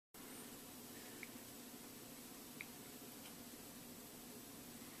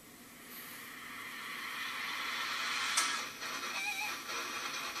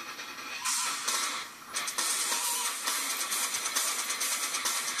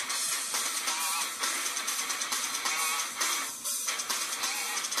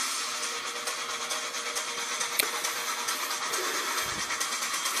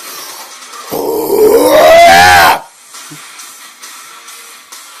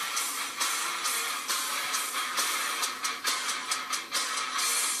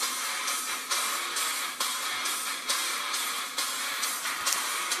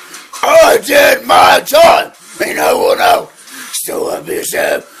I did my time, and I will now. Still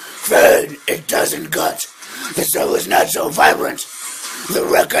abusive, fade, it doesn't gut. The soul is not so vibrant. The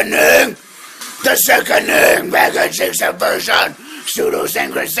reckoning, the sickening, packaging subversion,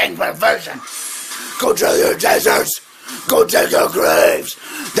 pseudo-syncretic perversion. Go to your deserts, go take your graves,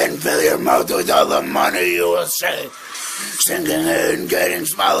 then fill your mouth with all the money you will save. Sinking in, getting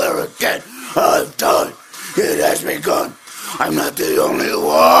smaller again. I've done, it has begun. I'm not the only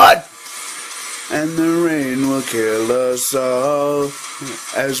one. And the rain will kill us all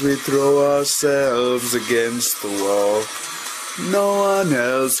as we throw ourselves against the wall. No one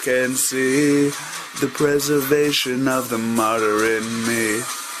else can see the preservation of the martyr in me.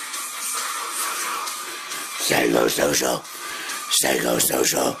 Psychosocial,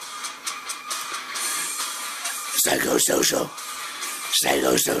 psychosocial, psychosocial,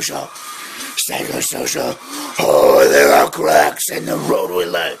 psychosocial, psychosocial. Oh, there are cracks in the road we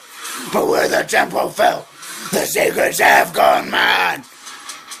lay, but where the temple fell, the secrets have gone mad.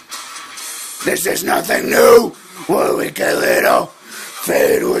 This is nothing new, where we kill it all,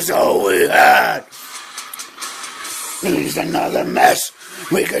 fate was all we had. It's another mess,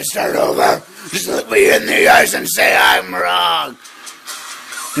 we could start over, just look me in the eyes and say I'm wrong.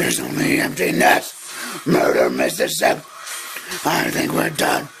 There's only emptiness, murder, Mississippi. I think we're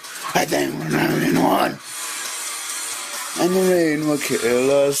done, I think we're not in one. And the rain will kill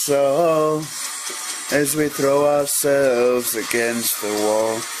us all as we throw ourselves against the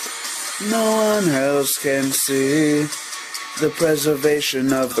wall. No one else can see the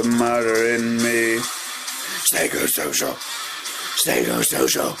preservation of the martyr in me. Psychosocial,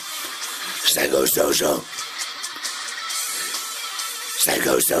 psychosocial, psychosocial,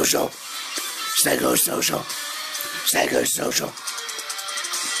 psychosocial, psychosocial, psychosocial.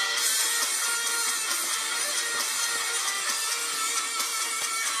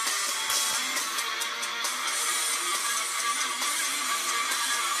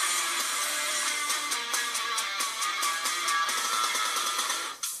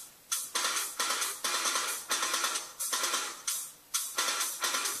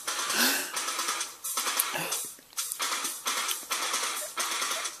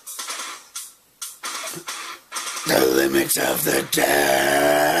 The limits of the damned.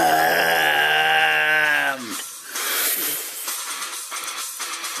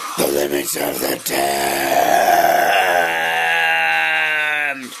 The limits of the damned.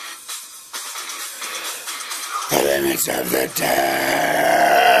 The limits of the damned.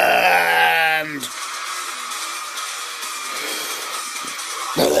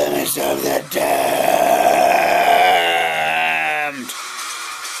 The limits of the damned.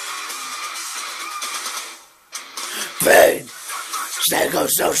 Pain,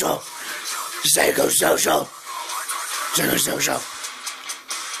 psychosocial, psychosocial, psychosocial,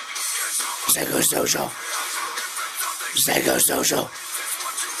 psychosocial, psychosocial,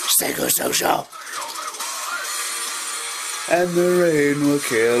 psychosocial. And the rain will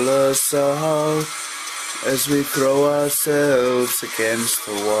kill us all as we throw ourselves against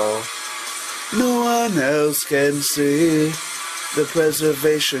the wall. No one else can see the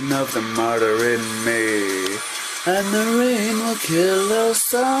preservation of the martyr in me. And the rain will kill us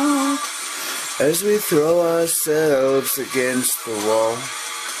all as we throw ourselves against the wall.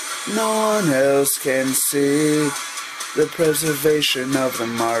 No one else can see the preservation of the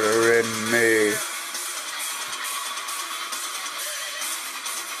martyr in me.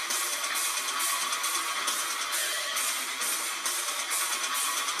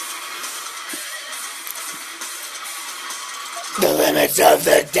 The limits of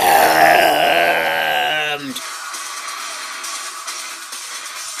the damned.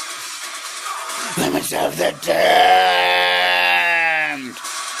 Limits of the damned.